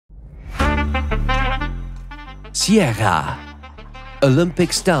Sierra.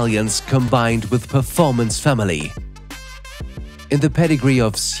 Olympic stallions combined with performance family. In the pedigree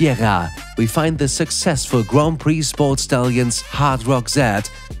of Sierra, we find the successful Grand Prix sports stallions Hardrock Z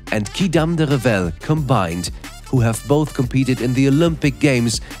and Quidam de Revel combined, who have both competed in the Olympic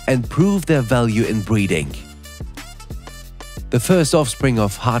Games and proved their value in breeding. The first offspring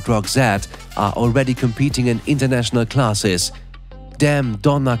of Hardrock Z are already competing in international classes. Dam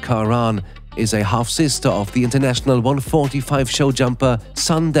Donna Karan is a half-sister of the international 145 show jumper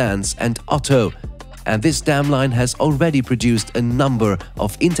Sundance and Otto, and this dam line has already produced a number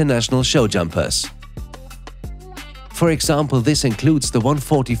of international show jumpers. For example, this includes the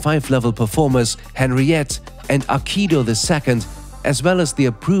 145 level performers Henriette and Aikido II, as well as the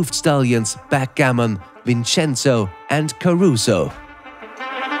approved stallions Backgammon, Vincenzo and Caruso.